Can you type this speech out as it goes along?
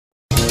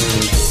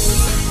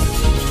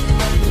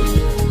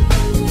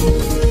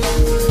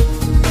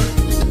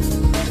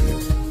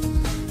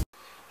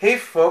Hey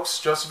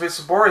folks, Joseph A.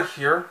 Sobora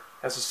here.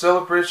 As a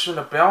celebration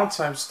of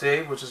Valentine's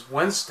Day, which is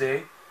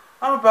Wednesday,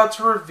 I'm about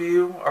to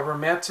review a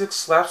romantic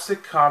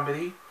slapstick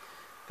comedy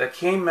that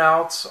came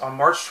out on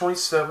March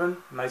 27,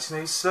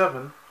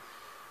 1987,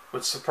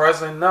 which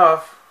surprisingly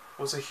enough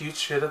was a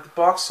huge hit at the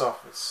box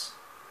office.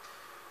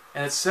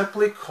 And it's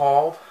simply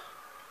called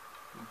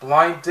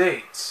Blind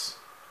Dates,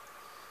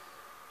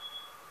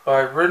 by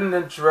written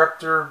and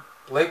director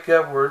Blake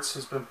Edwards,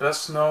 who's been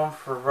best known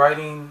for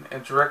writing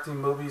and directing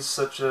movies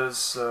such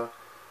as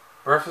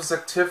Breakfast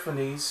at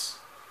Tiffany's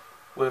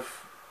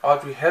with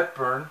Audrey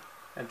Hepburn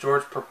and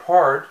George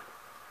Peppard.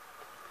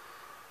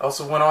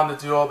 Also went on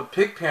to do all the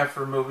Pig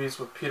Panther movies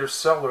with Peter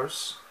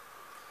Sellers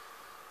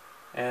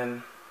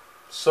and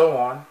so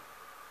on.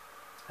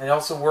 And he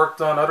also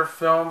worked on other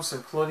films,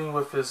 including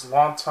with his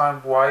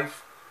longtime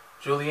wife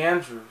Julie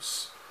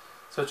Andrews,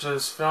 such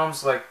as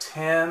films like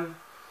 10,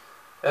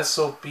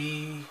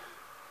 S.O.B.,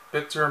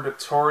 Victor and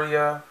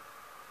Victoria,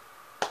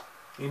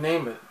 you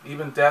name it,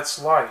 even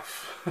That's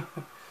Life.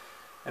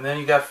 And then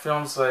you got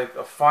films like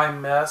A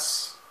Fine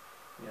Mess,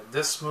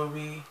 this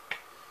movie,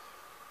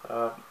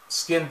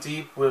 Skin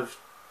Deep with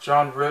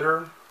John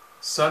Ritter,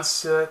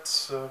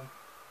 Sunset,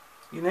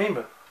 you name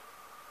it.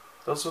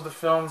 Those are the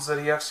films that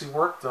he actually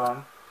worked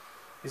on.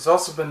 He's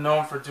also been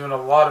known for doing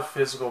a lot of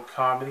physical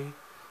comedy,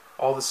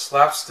 all the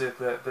slapstick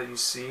that you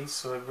see,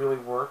 so it really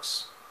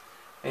works.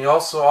 And he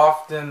also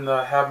often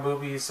have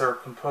movies that are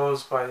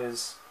composed by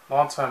his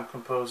longtime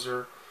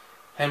composer,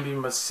 Henry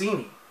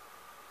Mancini.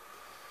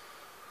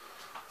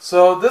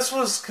 So this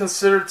was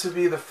considered to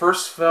be the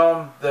first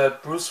film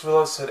that Bruce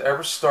Willis had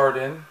ever starred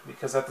in,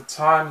 because at the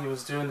time he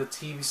was doing the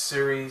TV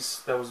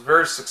series that was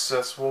very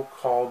successful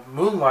called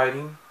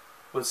Moonlighting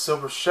with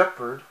Silver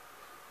Shepherd,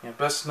 and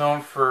best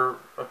known for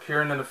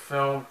appearing in a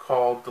film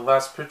called The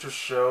Last Picture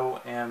Show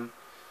and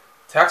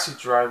Taxi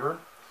Driver.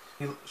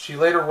 She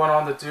later went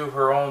on to do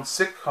her own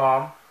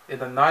sitcom in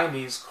the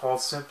 90s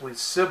called simply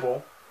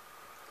Sobel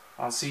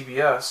on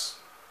CBS.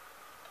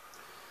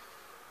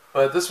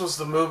 But this was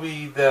the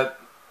movie that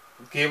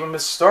gave him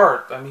his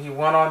start. I mean, he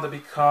went on to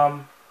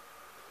become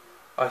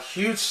a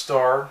huge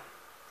star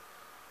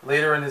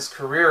later in his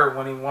career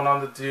when he went on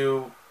to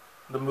do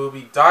the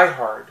movie Die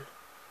Hard,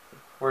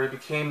 where he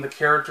became the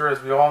character,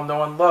 as we all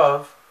know and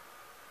love,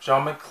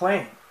 John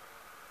McClane.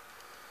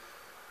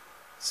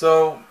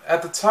 So,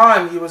 at the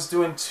time, he was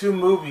doing two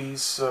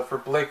movies for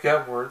Blake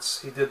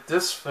Edwards. He did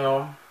this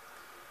film,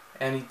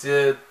 and he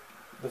did,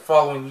 the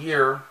following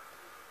year,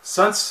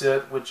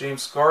 Sunset with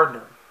James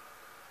Gardner.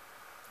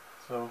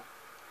 So,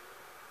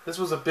 this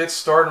was a big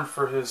stardom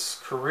for his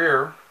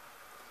career.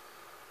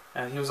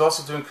 And he was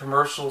also doing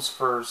commercials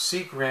for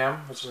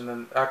Seagram, which is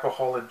an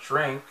alcoholic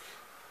drink.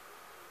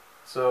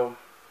 So,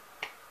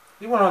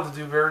 he went on to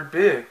do very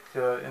big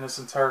in his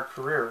entire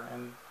career,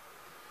 and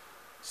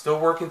still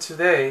working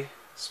today,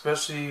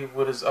 especially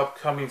with his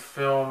upcoming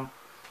film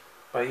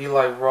by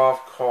Eli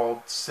Roth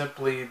called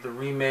simply the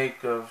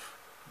remake of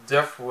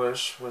Death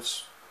Wish,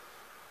 which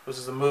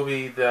is a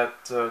movie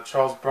that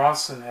Charles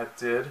Bronson had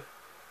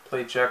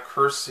played Jack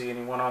Kersey, and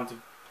he went on to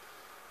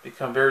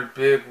become very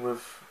big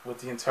with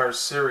the entire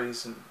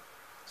series and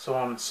so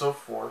on and so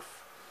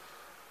forth.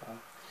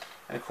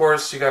 And of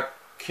course you got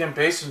Kim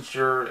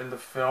Basinger in the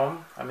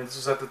film. I mean, this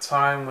was at the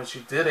time when she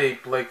did a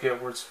Blake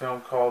Edwards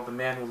film called The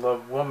Man Who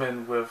Loved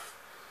Woman with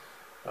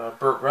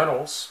Burt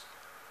Reynolds.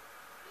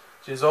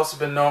 She's also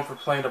been known for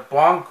playing a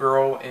Bond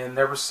girl in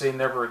Never Say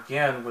Never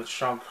Again with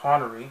Sean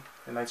Connery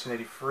in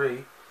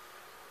 1983.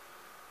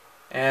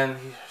 And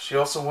she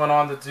also went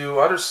on to do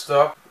other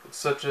stuff,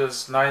 such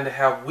as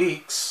 9.5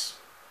 Weeks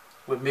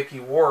with Mickey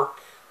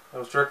Rourke. That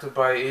was directed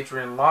by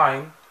Adrian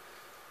Lyne.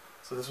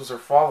 So this was her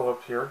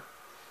follow-up here.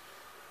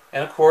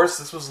 And of course,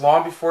 this was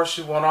long before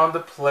she went on to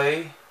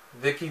play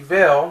Vicky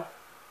Vale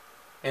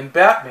in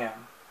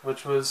Batman,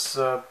 which was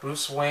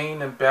Bruce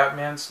Wayne and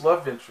Batman's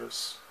love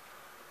interest,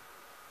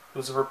 who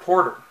was a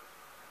reporter.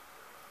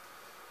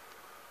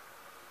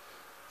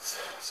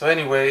 So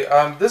anyway,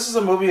 this is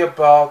a movie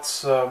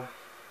about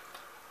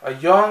a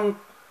young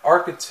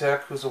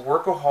architect who's a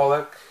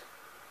workaholic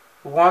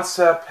who winds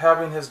up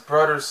having his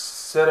brothers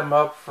set him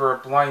up for a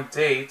blind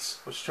date,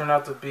 which turned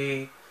out to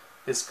be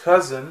his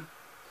cousin.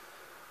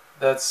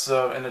 That's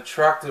an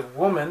attractive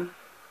woman,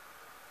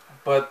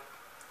 but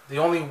the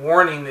only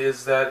warning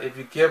is that if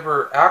you give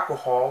her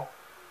alcohol,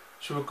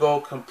 she will go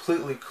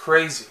completely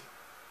crazy.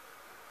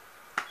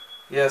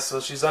 Yeah, so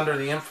she's under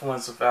the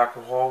influence of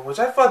alcohol, which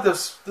I thought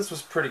this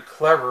was pretty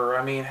clever.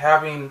 I mean,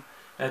 having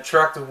an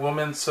attractive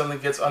woman suddenly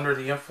gets under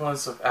the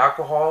influence of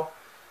alcohol,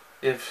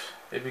 if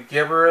you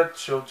give her it,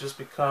 she'll just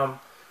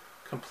become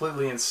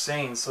completely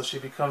insane. So she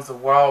becomes the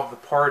wow of the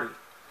party.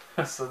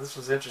 So this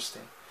was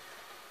interesting.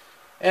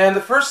 And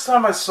the first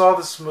time I saw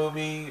this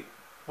movie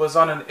was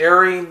on an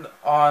airing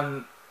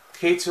on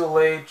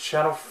K2LA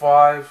Channel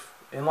 5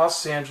 in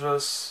Los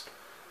Angeles.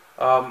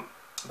 That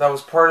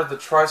was part of the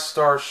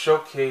TriStar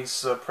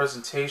Showcase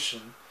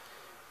presentation.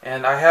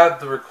 And I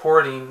had the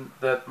recording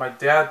that my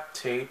dad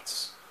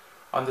taped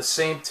on the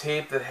same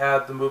tape that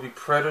had the movie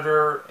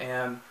Predator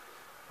and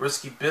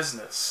Risky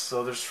Business.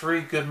 So there's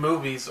 3 good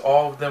movies.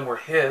 All of them were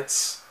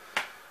hits,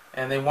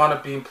 and they wound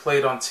up being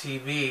played on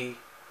TV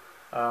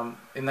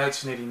in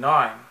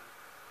 1989,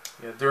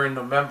 during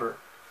November.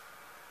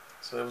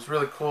 So it was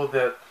really cool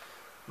that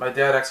my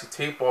dad actually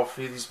taped all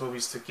 3 of these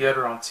movies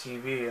together on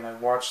TV, and I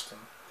watched them.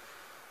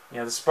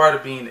 Despite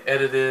it being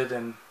edited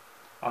and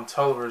on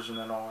television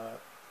and all that,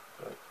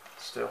 but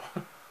still.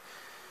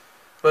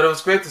 But it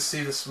was great to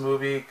see this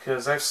movie,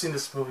 because I've seen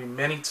this movie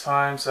many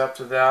times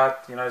after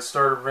that. I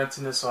started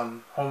renting this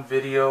on home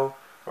video,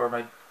 or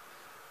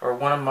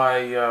one of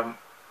my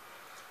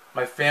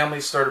my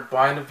family started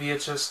buying a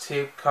VHS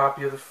tape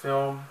copy of the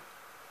film,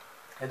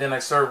 and then I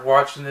started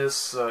watching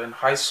this in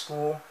high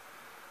school.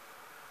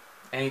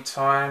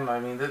 Anytime. I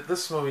mean,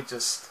 this movie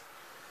just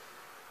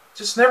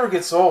never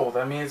gets old.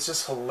 I mean, it's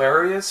just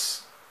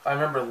hilarious. I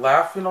remember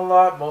laughing a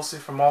lot, mostly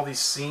from all these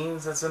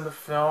scenes that's in the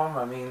film.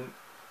 I mean,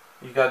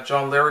 you got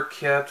John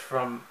Larroquette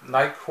from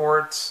Night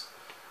Court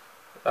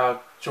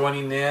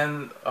joining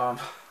in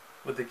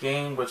with the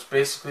game, which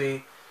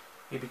basically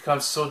he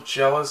becomes so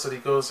jealous that he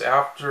goes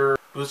after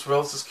Bruce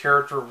Willis's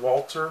character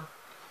Walter.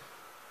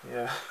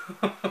 Yeah,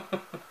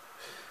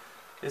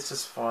 it's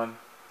just fun.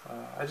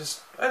 I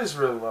just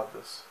really love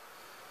this.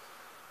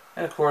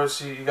 And of course,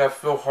 you got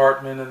Phil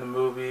Hartman in the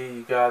movie.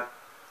 You got,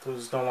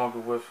 who's no longer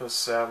with us,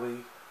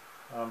 sadly,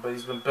 but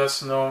he's been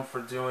best known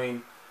for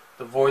doing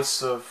the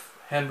voice of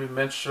Henry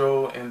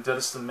Minchell in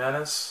Dennis the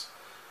Menace,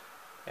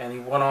 and he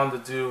went on to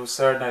do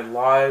Saturday Night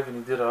Live, and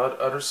he did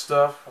other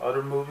stuff,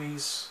 other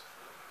movies,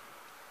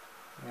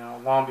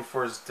 long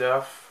before his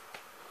death.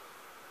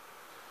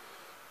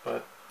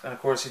 And of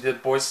course, he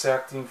did voice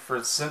acting for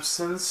The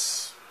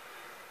Simpsons.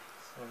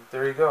 So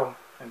there you go,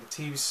 and the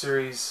TV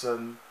series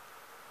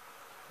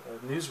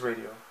News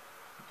Radio.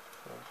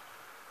 So,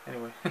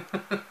 anyway.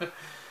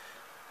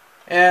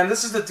 And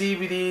this is the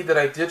DVD that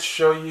I did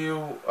show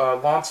you a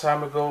long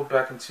time ago,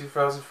 back in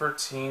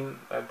 2013.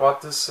 I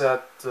bought this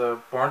at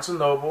Barnes &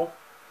 Noble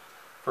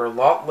for a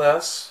lot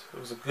less.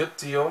 It was a good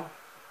deal.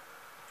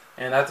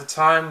 And at the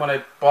time when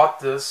I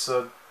bought this,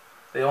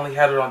 they only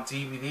had it on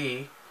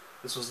DVD.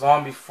 This was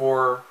long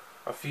before,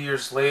 a few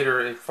years later,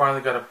 it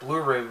finally got a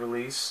Blu-ray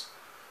release.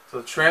 So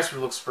the transfer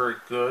looks very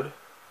good,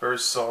 very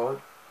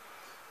solid.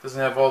 Doesn't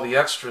have all the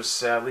extras,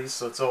 sadly,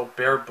 so it's all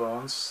bare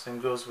bones.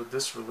 Same goes with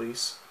this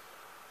release.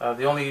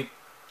 The only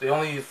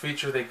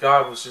feature they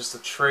got was just a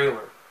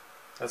trailer.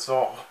 That's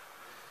all.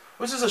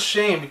 Which is a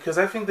shame, because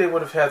I think they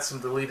would have had some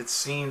deleted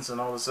scenes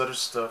and all this other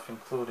stuff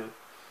included.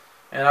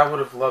 And I would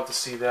have loved to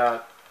see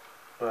that.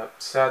 But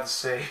sad to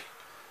say,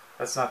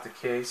 that's not the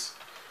case.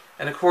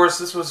 And of course,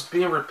 this was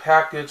being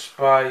repackaged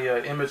by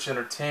Image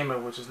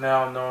Entertainment, which is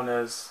now known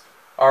as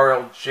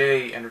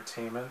RLJ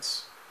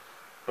Entertainments.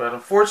 But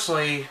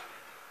unfortunately,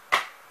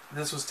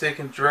 this was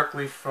taken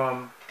directly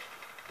from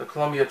the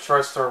Columbia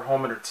TriStar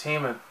Home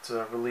Entertainment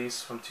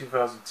release from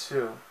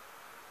 2002.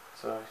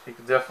 So you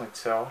can definitely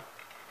tell.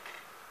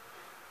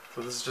 So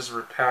this is just a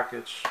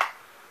repackage.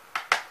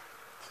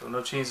 So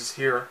no changes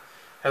here.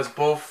 Has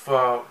both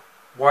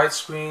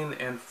widescreen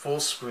and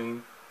full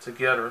screen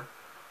together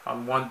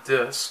on one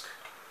disc.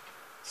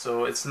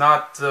 So it's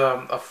not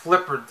a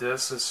flipper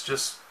disc, it's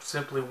just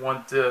simply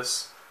one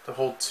disc to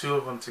hold 2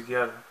 of them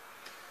together.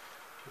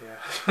 Yeah.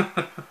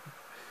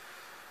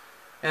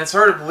 And it's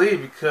hard to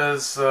believe,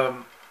 because I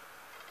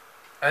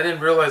didn't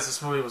realize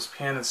this movie was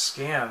pan and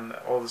scan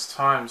all this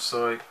time,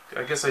 so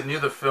I guess I knew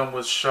the film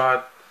was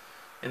shot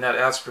in that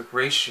aspect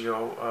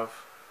ratio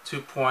of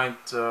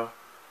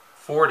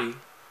 2.40,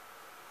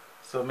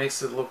 so it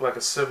makes it look like a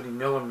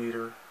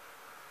 70mm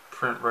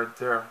print right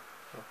there.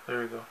 So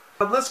there you go.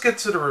 But let's get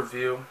to the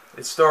review.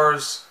 It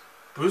stars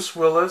Bruce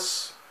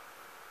Willis,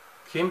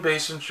 Kim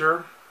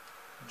Basinger,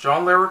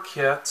 John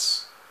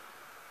Larroquette,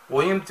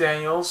 William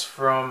Daniels,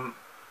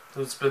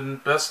 who's been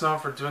best known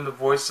for doing the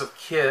voice of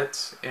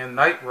Kit in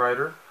Knight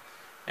Rider,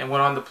 and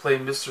went on to play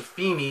Mr.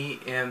 Feeney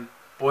in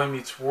Boy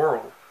Meets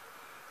World.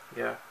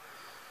 Yeah.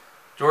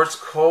 George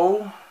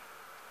Cole,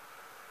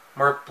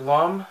 Mark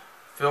Blum,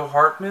 Phil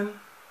Hartman.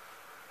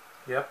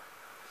 Yep.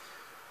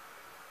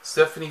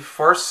 Stephanie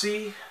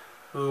Faracy,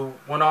 who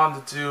went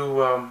on to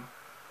do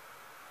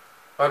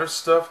other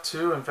stuff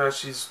too. In fact,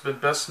 she's been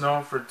best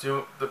known for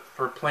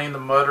playing the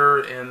mother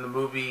in the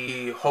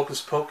movie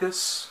Hocus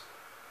Pocus.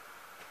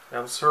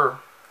 That was her.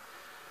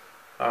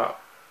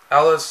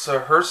 Alice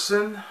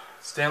Hirson,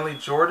 Stanley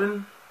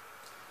Jordan,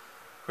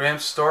 Graham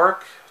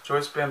Stark,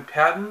 Joyce Van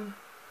Patten,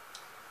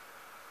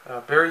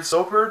 Barry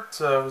Sobert,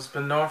 who's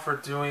been known for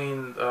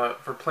playing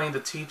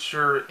the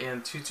teacher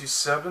in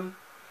 227,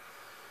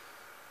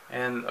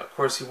 and of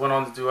course he went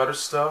on to do other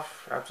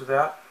stuff after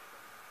that.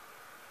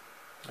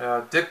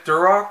 Dick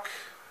Durock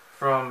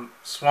from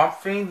Swamp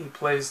Thing, he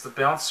plays the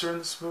bouncer in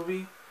this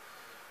movie.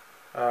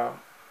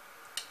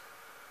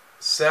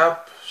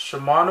 Sab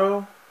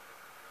Shimano,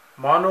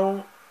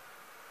 Mano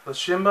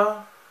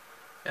Lashima,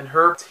 and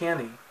Herb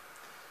Tanny.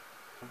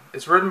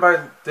 It's written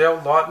by Dale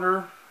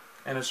Launer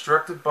and is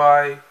directed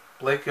by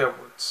Blake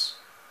Edwards.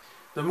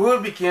 The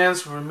movie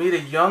begins when we meet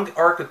a young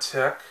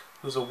architect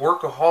who's a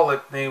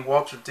workaholic named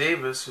Walter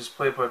Davis, who's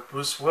played by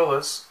Bruce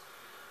Willis,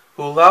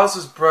 who allows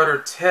his brother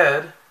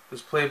Ted,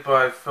 who's played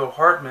by Phil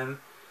Hartman,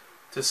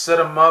 to set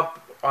him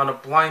up on a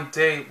blind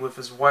date with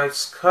his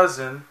wife's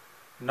cousin,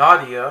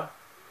 Nadia,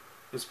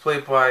 who's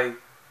played by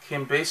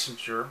Kim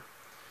Basinger.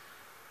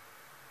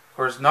 Of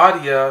course,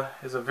 Nadia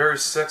is a very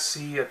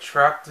sexy,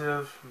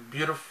 attractive,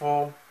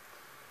 beautiful,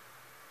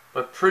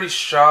 but pretty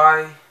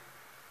shy,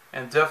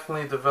 and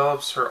definitely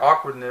develops her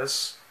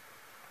awkwardness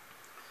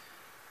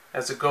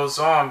as it goes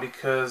on,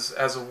 because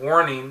as a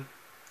warning,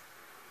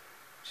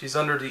 she's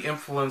under the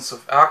influence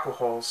of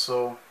alcohol,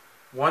 so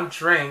one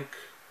drink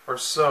or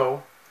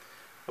so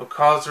will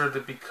cause her to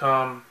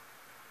become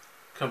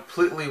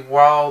completely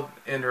wild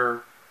in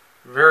her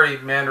very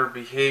mannered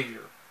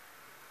behavior.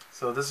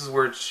 So this is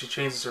where she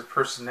changes her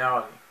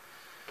personality.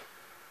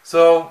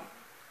 So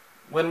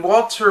when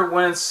Walter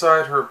went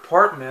inside her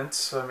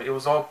apartment, it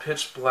was all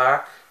pitch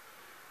black.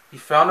 He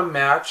found a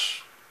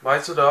match,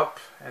 lights it up,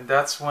 and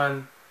that's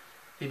when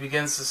he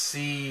begins to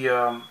see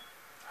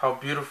how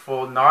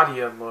beautiful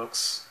Nadia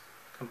looks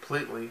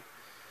completely.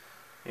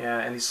 Yeah,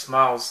 and he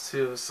smiles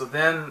too. So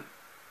then,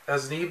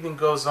 as the evening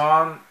goes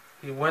on,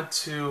 he went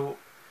to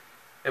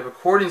a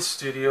recording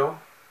studio.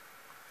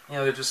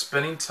 They're just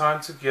spending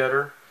time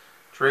together,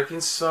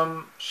 drinking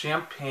some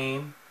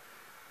champagne,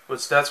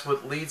 which that's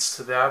what leads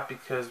to that,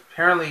 because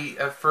apparently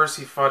at first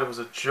he thought it was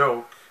a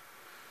joke,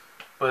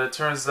 but it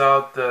turns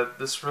out that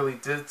this really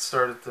did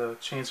start to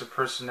change her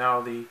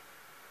personality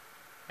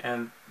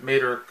and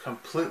made her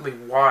completely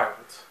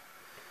wild.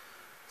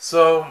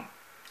 So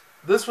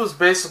this was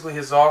basically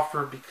his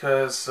offer,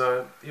 because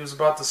he was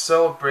about to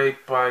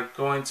celebrate by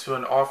going to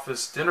an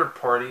office dinner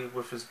party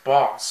with his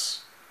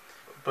boss.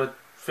 But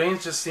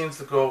things just seems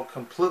to go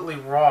completely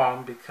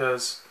wrong,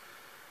 because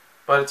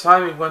by the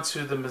time he went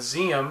to the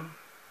museum,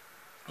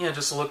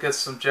 just to look at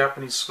some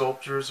Japanese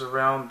sculptures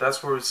around,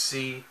 that's where we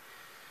see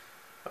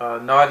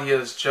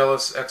Nadia's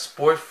jealous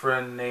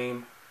ex-boyfriend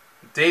named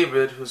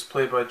David, who's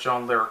played by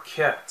John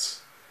Larroquette.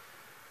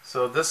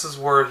 So this is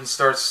where he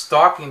starts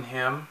stalking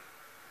him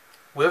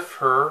with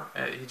her.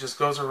 He just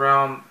goes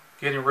around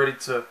getting ready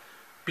to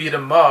beat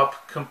him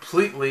up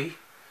completely,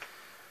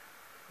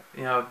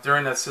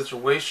 during that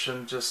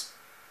situation, just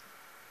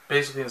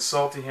basically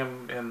insulting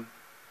him in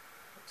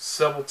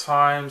several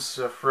times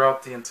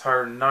throughout the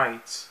entire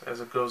night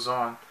as it goes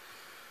on.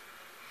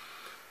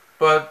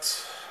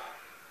 But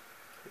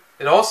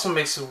it also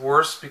makes it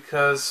worse,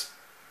 because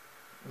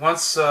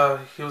once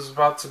he was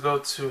about to go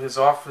to his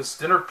office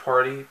dinner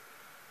party,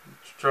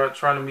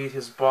 trying to meet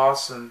his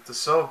boss and to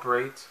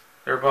celebrate,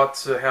 they're about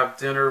to have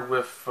dinner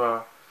with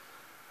a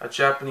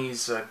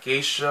Japanese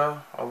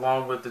geisha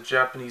along with the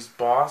Japanese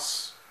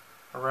boss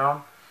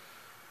around.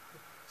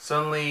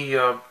 Suddenly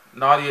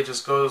Nadia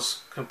just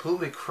goes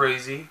completely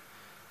crazy.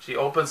 She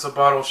opens a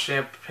bottle of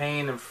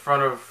champagne in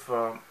front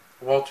of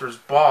Walter's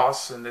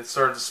boss, and it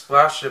started to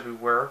splash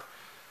everywhere.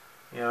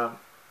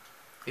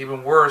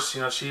 Even worse,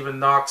 she even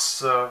knocks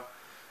the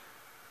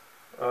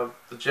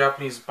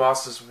Japanese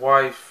boss's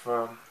wife,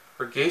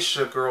 her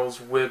geisha girl's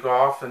wig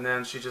off, and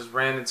then she just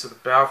ran into the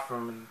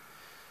bathroom.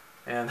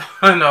 And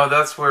I know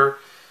that's where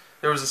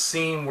there was a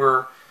scene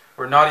where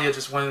Nadia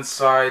just went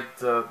inside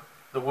the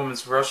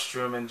woman's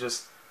restroom and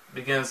just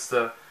begins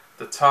to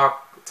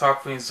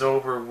talk things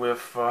over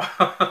with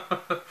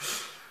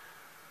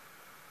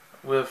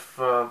with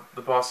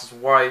the boss's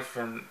wife,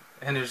 and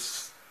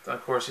there's,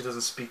 of course, she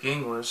doesn't speak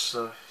English,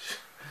 so,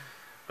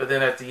 but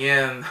then at the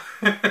end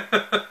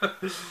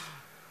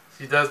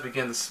she does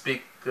begin to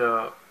speak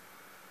the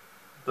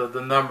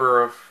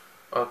number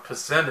of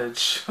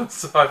percentage.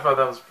 So I thought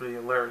that was pretty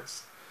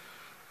hilarious.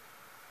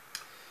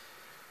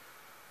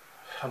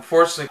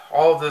 Unfortunately,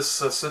 all this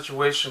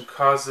situation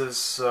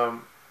causes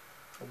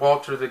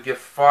Walter to get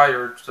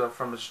fired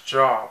from his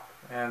job.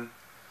 And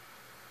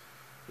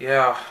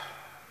yeah,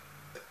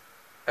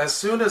 as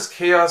soon as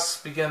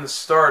chaos began to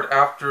start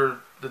after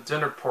the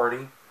dinner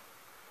party,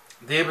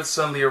 David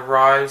suddenly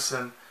arrives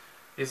and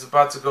he's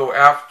about to go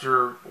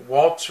after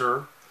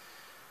Walter.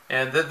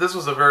 And this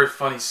was a very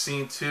funny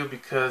scene too,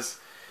 because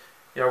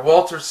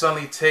Walter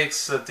suddenly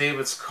takes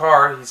David's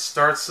car. He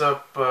starts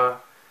up the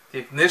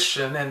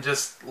ignition and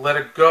just let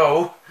it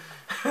go.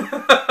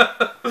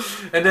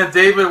 And then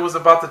David was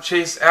about to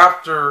chase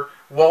after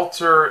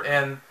Walter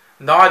and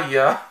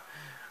Nadia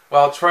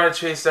while trying to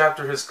chase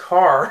after his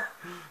car.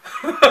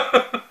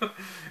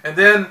 And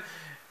then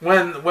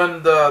when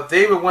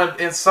David went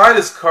inside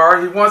his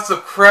car, he winds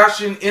up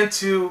crashing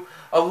into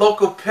a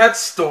local pet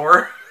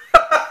store.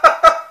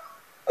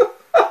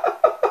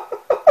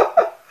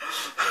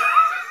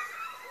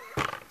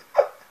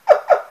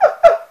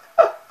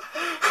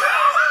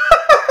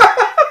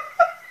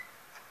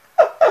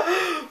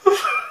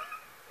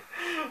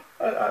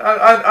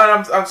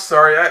 I'm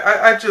sorry.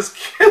 I just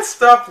can't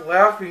stop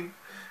laughing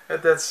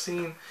at that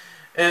scene.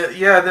 And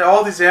yeah,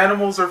 all these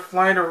animals are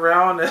flying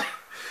around. And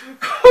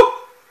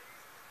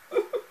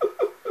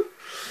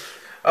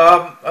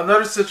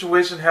another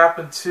situation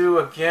happened too,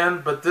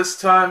 again, but this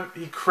time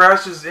he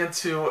crashes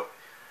into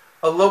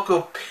a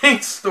local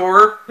paint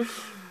store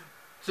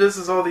just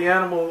as all the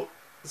animals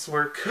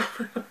were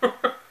covered.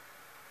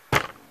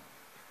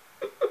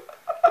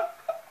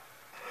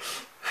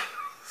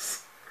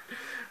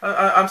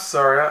 I'm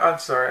sorry. I'm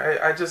sorry.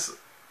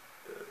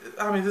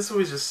 I mean, this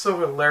movie is just so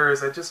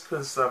hilarious. I just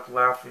couldn't stop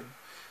laughing.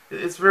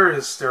 It's very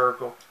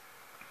hysterical.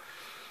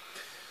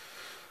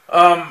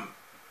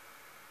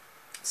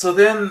 So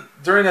then,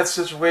 during that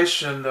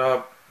situation,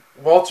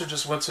 Walter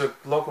just went to a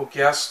local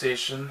gas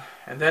station,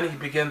 and then he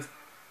began,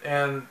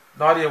 and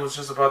Nadia was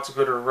just about to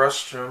go to the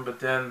restroom, but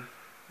then,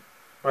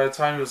 by the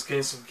time he was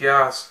getting some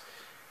gas,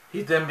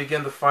 he then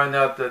began to find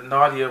out that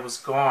Nadia was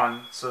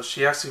gone, so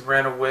she actually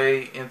ran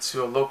away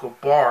into a local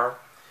bar,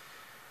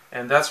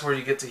 and that's where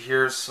you get to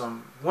hear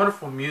some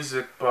wonderful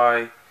music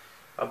by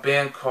a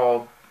band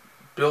called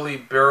Billy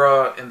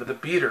Barra and the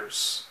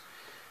Beaters,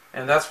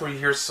 and that's where you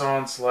hear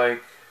songs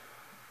like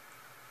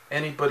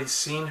Anybody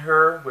Seen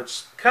Her,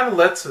 which kind of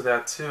led to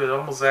that too. It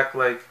almost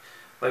acted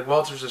like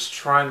Walter's just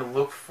trying to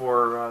look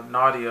for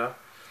Nadia.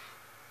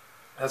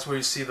 That's where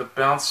you see the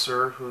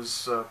bouncer,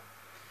 who's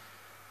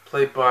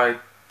played by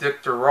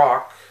Dick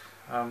Durock.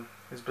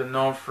 He's been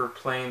known for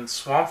playing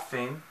Swamp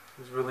Thing.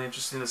 It was really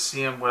interesting to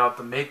see him without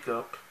the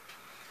makeup.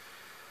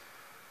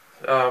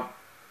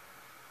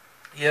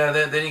 Yeah,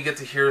 then you get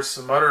to hear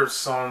some other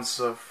songs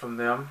from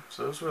them.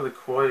 So it was really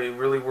cool. It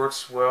really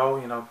works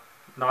well. You know,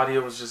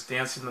 Nadia was just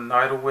dancing the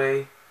night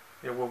away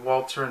with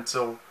Walter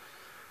until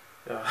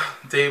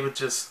David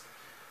just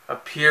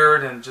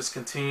appeared and just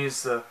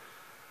continues to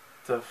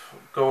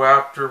go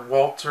after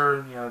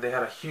Walter. You know, they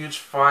had a huge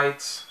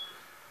fight.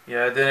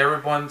 Yeah, then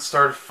everyone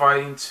started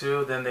fighting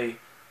too. Then they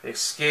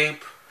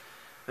escape.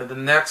 Then the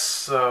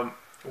next,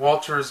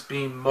 Walter is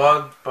being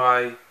mugged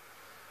by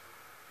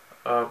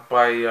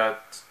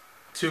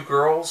two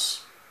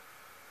girls.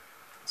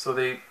 So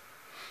they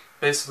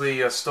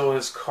basically stole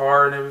his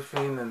car and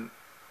everything, and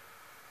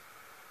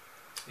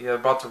yeah,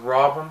 about to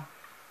rob him.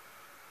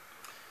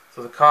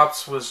 So the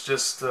cops was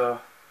just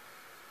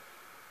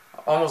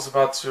almost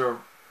about to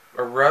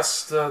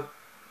arrest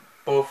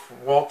both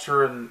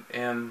Walter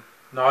and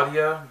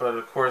Nadia, but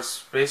of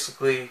course,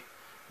 basically,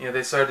 you know, they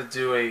decided to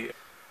do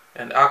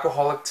an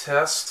alcoholic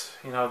test.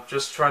 You know,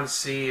 just trying to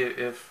see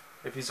if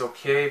he's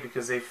okay,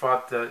 because they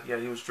thought that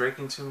he was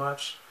drinking too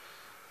much.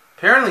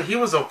 Apparently, he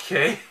was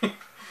okay.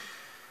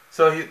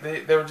 So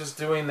they were just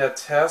doing that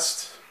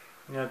test,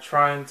 you know,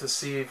 trying to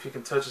see if he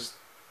can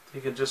he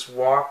can just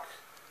walk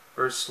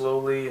very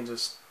slowly and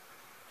just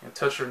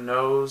touch her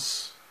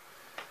nose.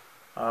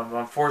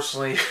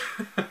 Unfortunately,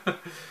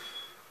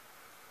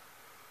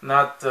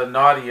 not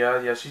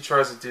Nadia. Yeah, she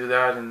tries to do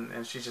that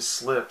and she just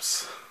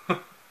slips.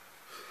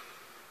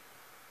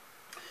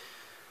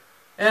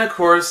 And of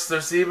course,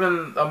 there's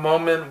even a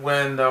moment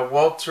when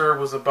Walter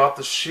was about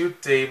to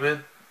shoot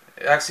David,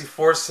 actually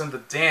forced him to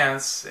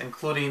dance,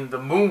 including the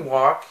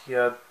moonwalk.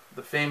 Yeah,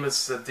 the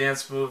famous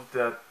dance move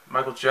that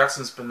Michael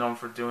Jackson's been known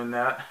for doing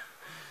that.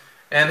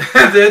 And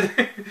then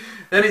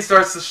he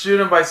starts to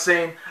shoot him by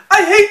saying,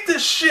 "I hate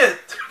this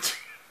shit."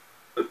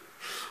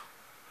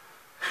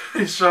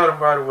 He shot him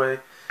right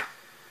away.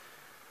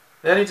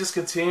 Then he just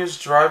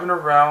continues driving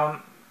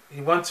around.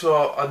 He went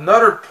to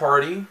another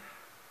party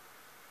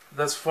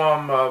that's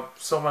from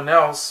someone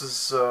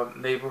else's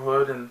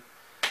neighborhood, and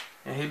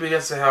he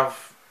begins to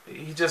have,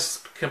 he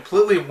just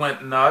completely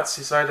went nuts.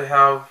 He decided to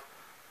have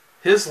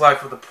his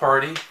life of the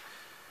party,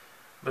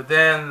 but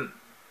then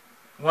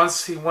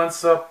once he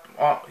wants up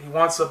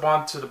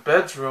onto the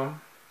bedroom,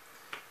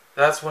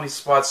 that's when he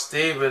spots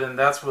David, and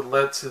that's what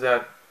led to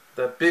that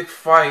big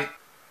fight.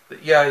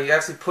 Yeah, he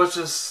actually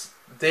pushes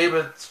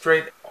David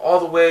straight all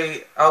the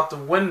way out the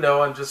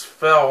window and just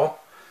fell.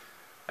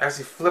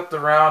 Actually flipped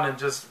around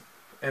and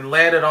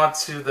landed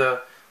onto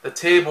the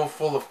table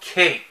full of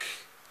cake.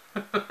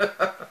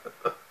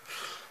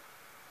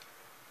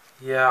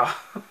 Yeah.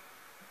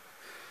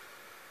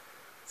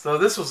 So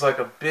this was like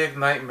a big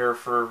nightmare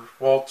for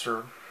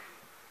Walter,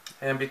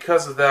 and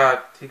because of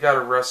that, he got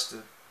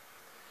arrested.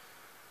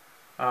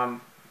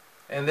 And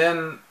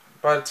then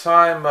by the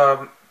time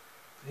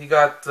he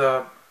got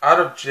out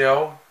of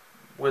jail,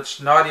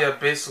 which Nadia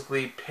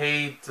basically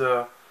paid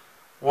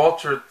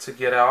Walter to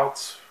get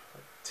out,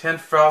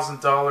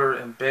 $10,000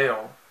 in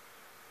bail.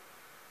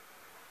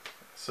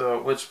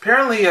 So, which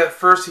apparently at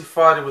first he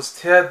thought it was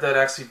Ted that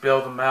actually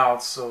bailed him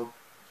out. So,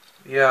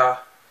 yeah,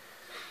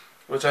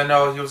 which I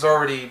know he was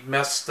already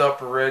messed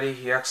up already.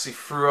 He actually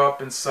threw up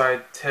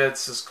inside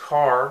Ted's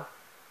car,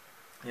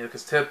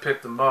 because Ted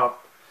picked him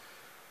up.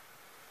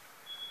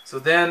 So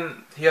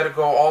then he had to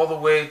go all the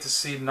way to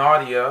see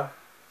Nadia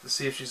to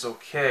see if she's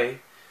okay.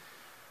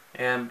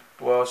 And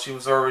well, she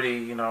was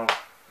already, not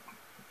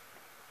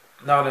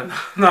in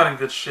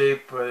good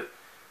shape, but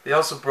they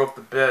also broke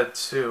the bed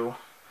too.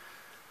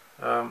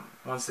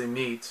 Once they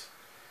meet,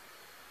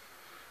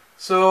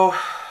 so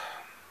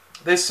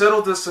they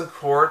settled this in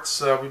court.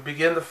 We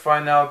begin to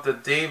find out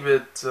that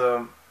David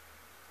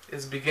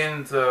is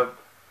beginning to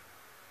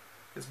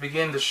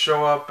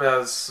show up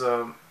as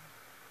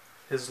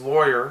his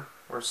lawyer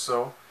or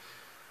so,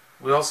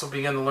 we also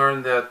begin to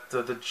learn that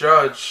the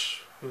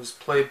judge, who's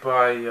played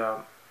by,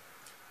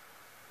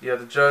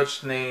 the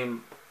judge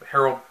named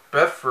Harold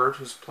Bedford,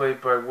 who's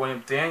played by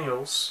William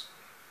Daniels,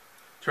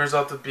 turns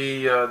out to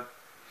be the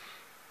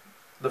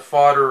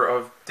father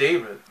of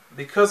David.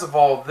 Because of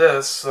all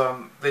this,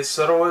 they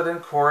settle it in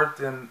court,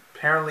 and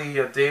apparently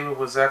David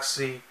was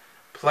actually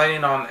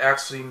planning on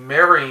actually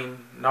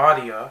marrying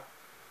Nadia.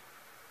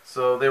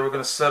 So they were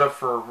going to set up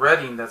for a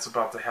wedding that's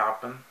about to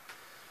happen.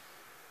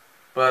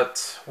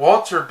 But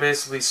Walter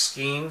basically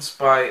schemes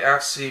by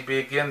actually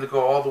beginning to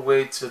go all the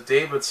way to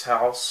David's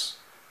house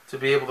to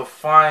be able to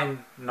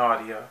find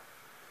Nadia.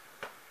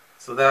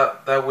 So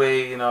that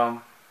way, you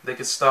know, they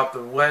could stop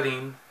the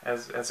wedding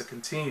as it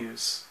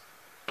continues.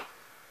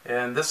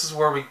 And this is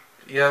where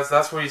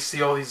that's where you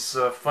see all these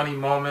funny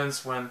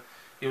moments when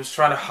he was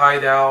trying to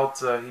hide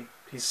out.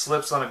 He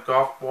slips on a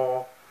golf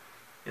ball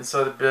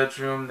inside the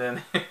bedroom.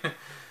 Then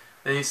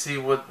then you see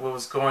what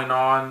was going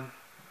on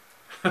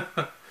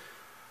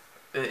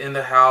in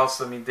the house.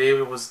 I mean,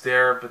 David was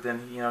there, but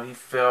then he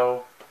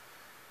fell.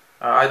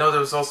 I know there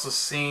was also a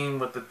scene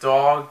with the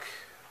dog.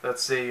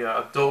 That's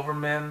a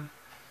Doberman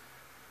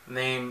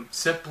named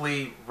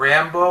simply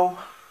Rambo.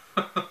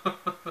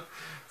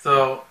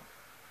 So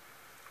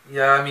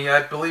yeah, I mean,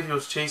 I believe he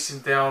was chasing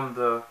down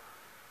the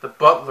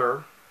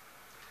butler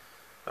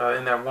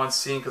in that one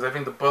scene, because I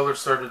think the butler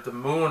started to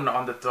moon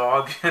on the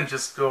dog and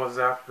just goes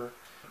after.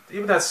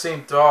 Even that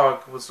same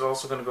dog was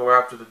also going to go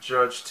after the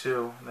judge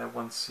too in that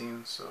one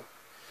scene. So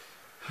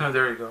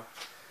there you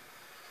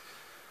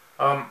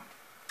go.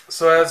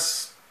 So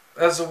as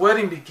the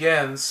wedding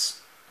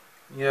begins,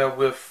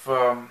 with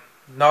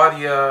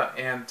Nadia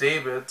and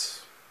David,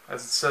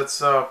 as it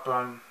sets up,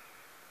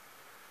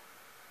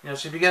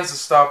 she begins to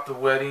stop the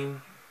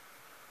wedding.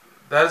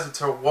 That is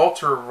until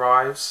Walter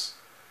arrives,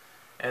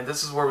 and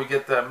this is where we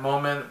get that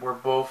moment where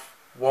both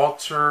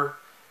Walter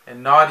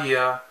and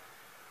Nadia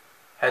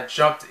had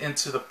jumped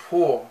into the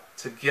pool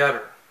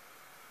together.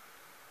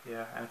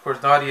 Yeah, and of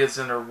course Nadia's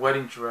in her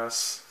wedding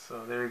dress,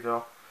 so there you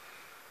go.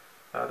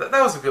 That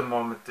was a good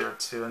moment there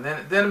too. And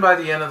then by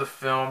the end of the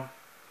film,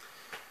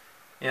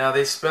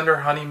 they spend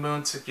their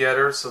honeymoon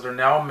together, so they're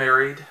now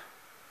married.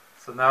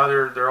 So now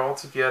they're all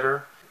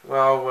together.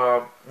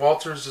 While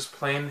Walter's just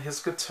playing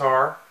his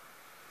guitar,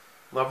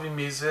 lovely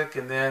music,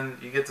 and then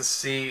you get to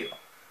see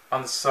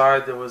on the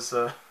side there was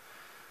a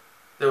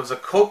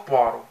Coke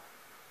bottle.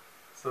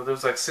 So there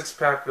was like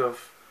 6-pack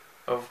of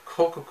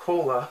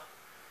Coca-Cola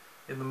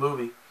in the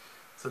movie.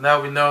 So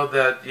now we know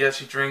that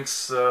she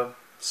drinks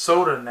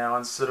soda now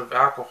instead of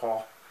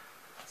alcohol.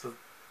 So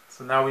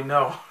now we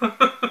know.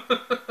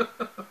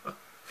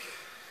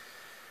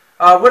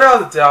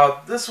 Without a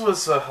doubt, this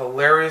was a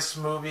hilarious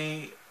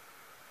movie.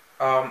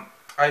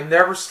 I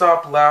never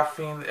stopped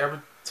laughing every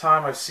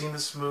time I've seen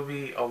this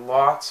movie a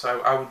lot.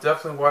 I would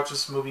definitely watch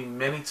this movie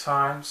many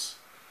times.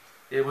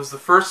 It was the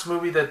first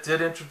movie that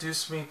did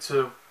introduce me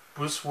to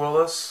Bruce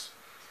Willis,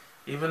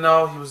 even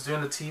though he was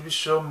doing the TV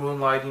show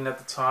Moonlighting at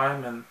the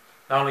time. And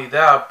not only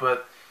that,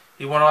 but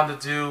he went on to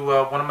do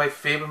one of my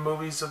favorite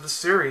movies of the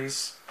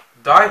series,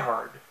 Die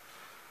Hard.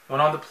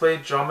 Went on to play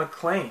John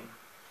McClane.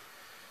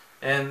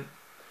 And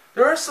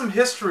there is some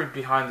history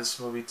behind this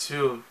movie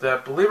too,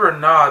 that, believe it or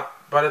not,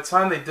 by the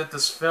time they did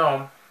this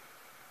film,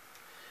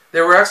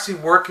 they were actually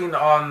working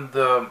on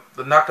the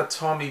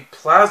Nakatomi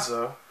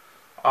Plaza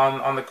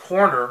on the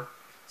corner.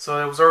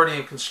 So it was already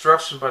in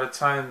construction by the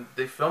time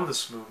they filmed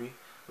this movie,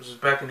 which was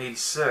back in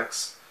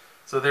 '86.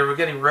 So they were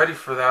getting ready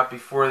for that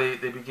before they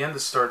began to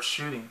start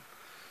shooting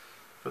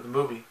for the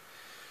movie.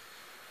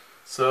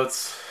 So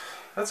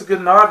that's a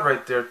good nod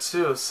right there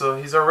too. So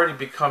he's already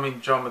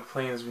becoming John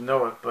McClane as we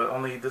know it, but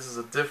only this is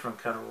a different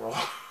kind of role.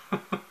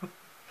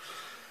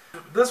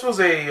 This was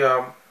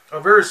a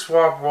very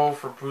suave role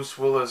for Bruce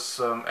Willis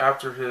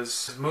after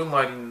his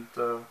Moonlighting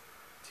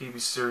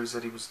TV series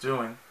that he was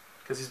doing,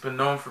 because he's been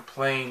known for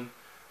playing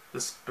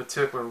this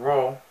particular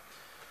role.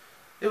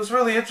 It was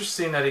really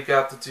interesting that he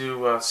got to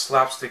do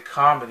slapstick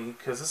comedy,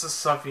 because this is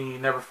something you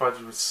never thought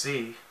you would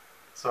see.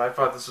 So I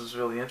thought this was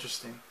really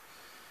interesting.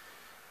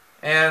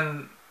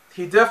 And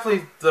he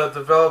definitely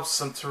developed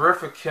some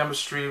terrific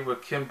chemistry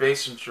with Kim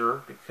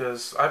Basinger,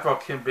 because I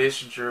thought Kim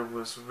Basinger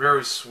was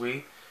very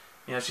sweet.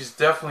 She's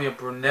definitely a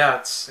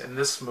brunette in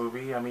this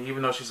movie. I mean,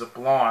 even though she's a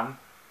blonde,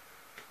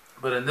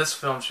 but in this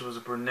film she was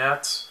a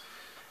brunette.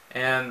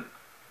 And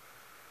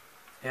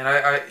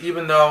I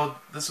even though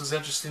this was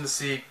interesting to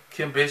see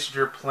Kim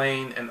Basinger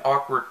playing an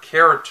awkward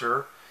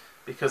character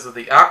because of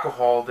the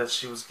alcohol that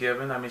she was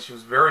given. I mean, she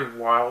was very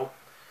wild,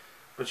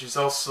 but she's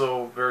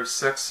also very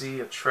sexy,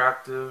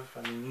 attractive.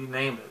 I mean, you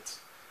name it.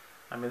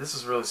 I mean, this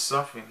is really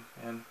something.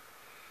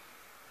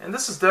 And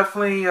this is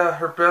definitely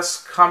her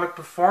best comic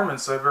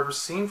performance I've ever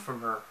seen from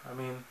her. I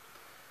mean,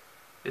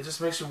 it just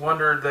makes you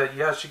wonder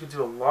that, she could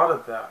do a lot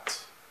of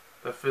that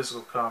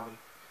physical comedy.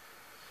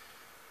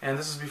 And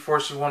this is before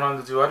she went on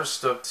to do other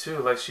stuff too.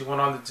 Like, she went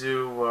on to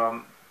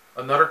do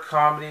another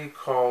comedy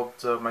called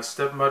My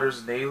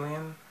Stepmother's an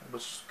Alien,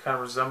 which kind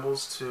of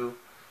resembles to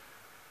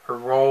her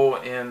role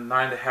in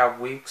 9½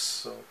 Weeks.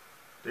 So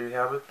there you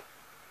have it.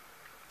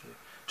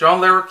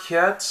 John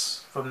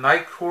Larroquette from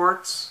Night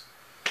Court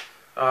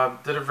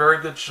did a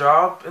very good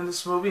job in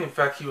this movie. In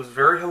fact, he was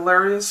very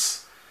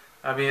hilarious.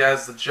 I mean,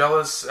 as the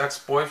jealous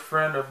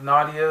ex-boyfriend of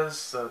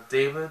Nadia's,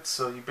 David.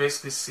 So you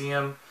basically see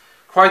him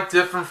quite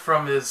different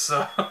from his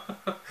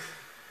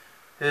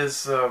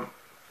his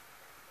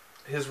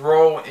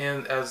role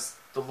as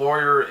the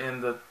lawyer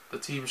in the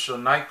TV show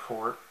Night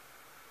Court.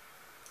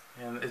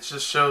 And it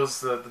just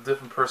shows the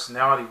different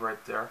personality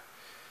right there.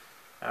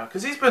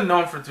 Because he's been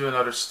known for doing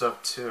other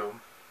stuff too.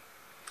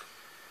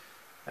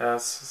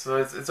 So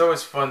it's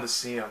always fun to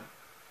see him.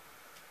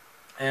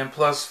 And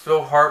plus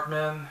Phil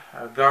Hartman,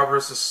 God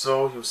rest his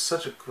soul, he was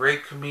such a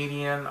great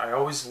comedian. I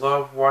always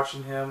love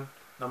watching him,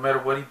 no matter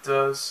what he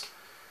does.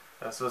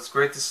 So it's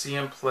great to see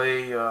him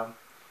play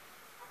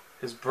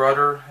his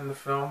brother in the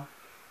film.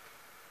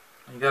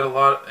 And you got a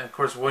lot, and of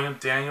course William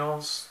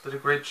Daniels did a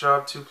great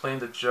job too, playing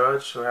the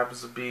judge, who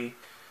happens to be,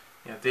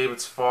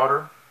 David's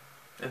father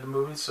in the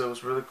movie. So it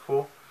was really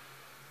cool.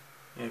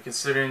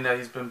 Considering that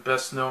he's been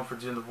best known for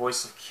doing the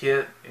voice of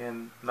Kit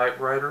in Knight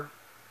Rider,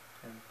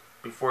 and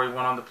before he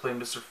went on to play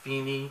Mr.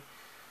 Feeney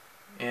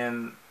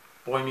in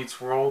Boy Meets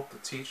World, the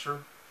teacher.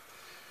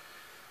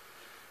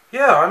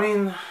 Yeah, I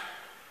mean,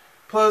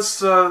 plus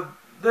there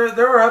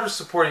were other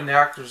supporting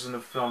actors in the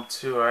film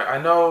too. I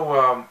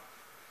know,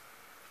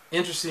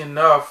 interesting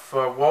enough,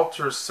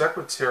 Walter's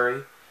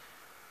secretary,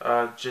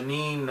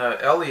 Jeannie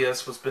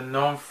Elias, was been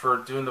known for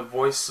doing the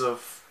voice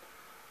of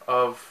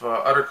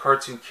other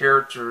cartoon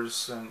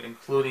characters,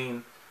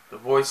 including the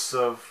voice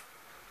of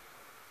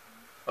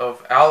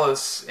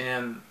Alice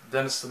in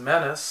Dennis the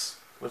Menace,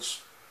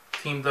 which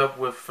teamed up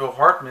with Phil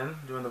Hartman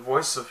doing the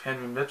voice of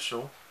Henry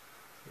Mitchell.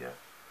 Yeah,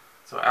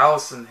 so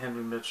Alice and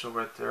Henry Mitchell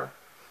right there.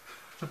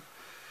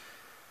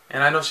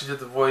 And I know she did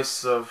the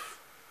voice of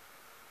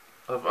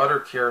other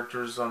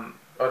characters on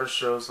other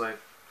shows like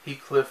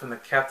Heathcliff and the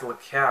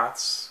Catholic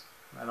Cats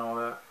and all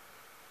that.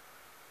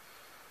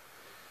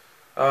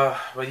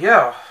 But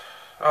yeah,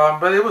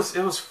 but it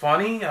was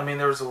funny. I mean,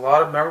 there was a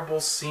lot of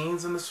memorable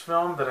scenes in this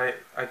film that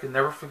I could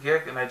never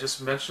forget, and I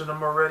just mentioned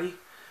them already.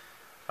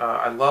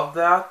 I love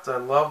that. I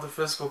love the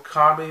physical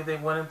comedy they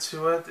went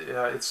into it.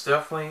 It's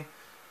definitely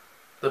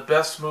the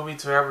best movie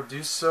to ever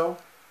do so,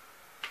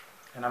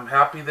 and I'm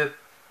happy that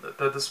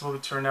this movie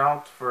turned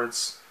out for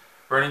its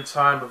running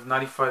time of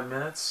 95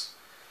 minutes.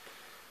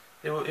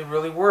 It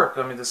really worked.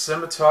 I mean, the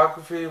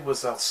cinematography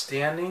was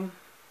outstanding.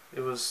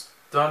 It was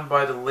done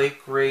by the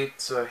late great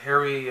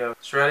Harry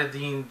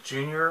Stradadine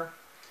Jr.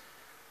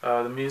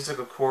 The music,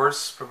 of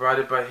course,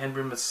 provided by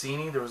Henry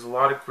Mancini. There was a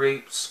lot of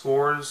great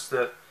scores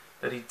that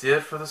he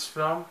did for this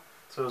film,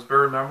 so it was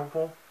very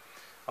memorable,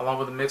 along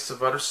with a mix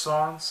of other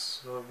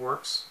songs, so it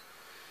works.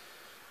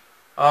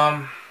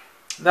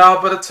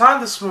 Now, by the time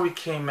this movie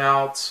came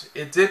out,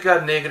 it did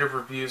get negative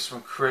reviews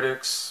from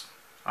critics.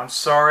 I'm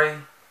sorry.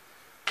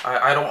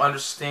 I don't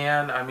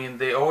understand. I mean,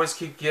 they always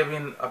keep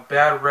giving a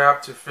bad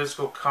rap to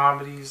physical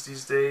comedies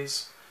these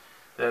days,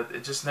 that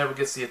it just never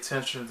gets the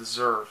attention it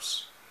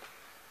deserves.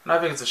 And I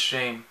think it's a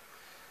shame.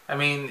 I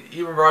mean,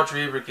 even Roger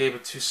Ebert gave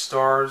it 2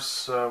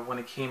 stars when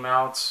it came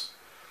out.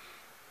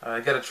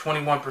 It got a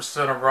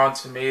 21% on Rotten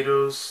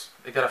Tomatoes.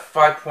 It got a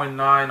 5.9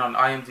 on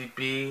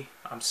IMDb.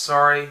 I'm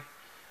sorry.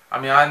 I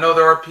mean, I know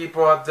there are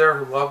people out there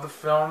who love the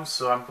film,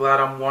 so I'm glad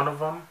I'm one of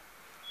them.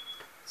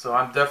 So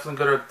I'm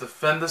definitely going to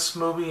defend this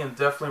movie and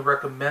definitely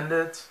recommend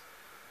it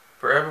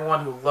for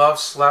everyone who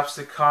loves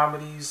slapstick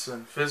comedies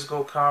and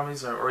physical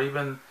comedies, or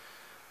even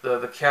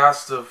the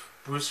cast of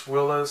Bruce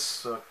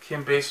Willis,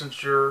 Kim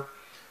Basinger,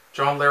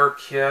 John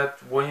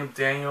Larroquette, William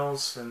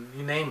Daniels, and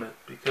you name it,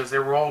 because they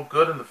were all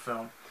good in the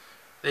film.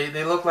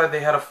 They look like they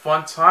had a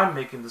fun time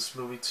making this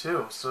movie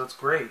too, so it's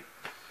great.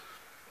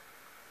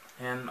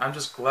 And I'm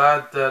just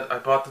glad that I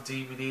bought the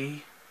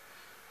DVD.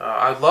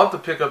 I'd love to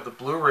pick up the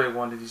Blu-ray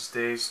one of these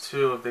days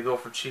too, if they go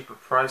for cheaper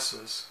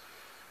prices.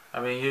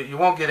 I mean, you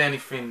won't get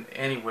anything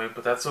anyway,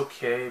 but that's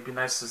okay. It'd be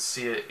nice to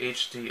see an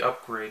HD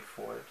upgrade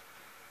for it.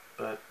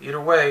 But either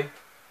way,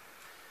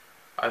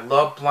 I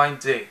love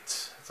Blind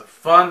Date. It's a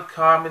fun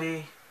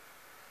comedy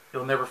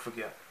you'll never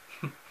forget.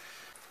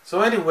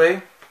 So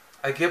anyway,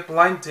 I give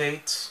Blind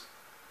Date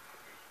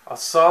a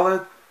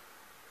solid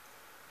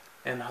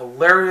and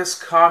hilarious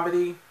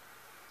comedy,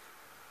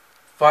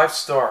 5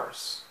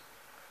 stars.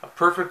 A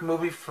perfect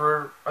movie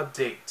for a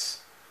date.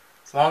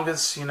 As long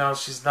as,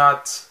 she's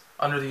not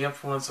under the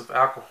influence of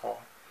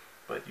alcohol.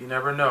 But you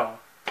never know.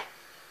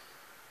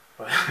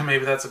 But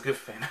maybe that's a good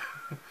thing.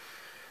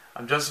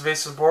 I'm Joseph A.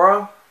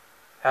 Sobora.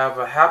 Have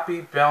a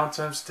happy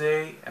Valentine's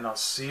Day, and I'll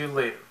see you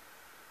later.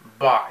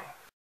 Bye.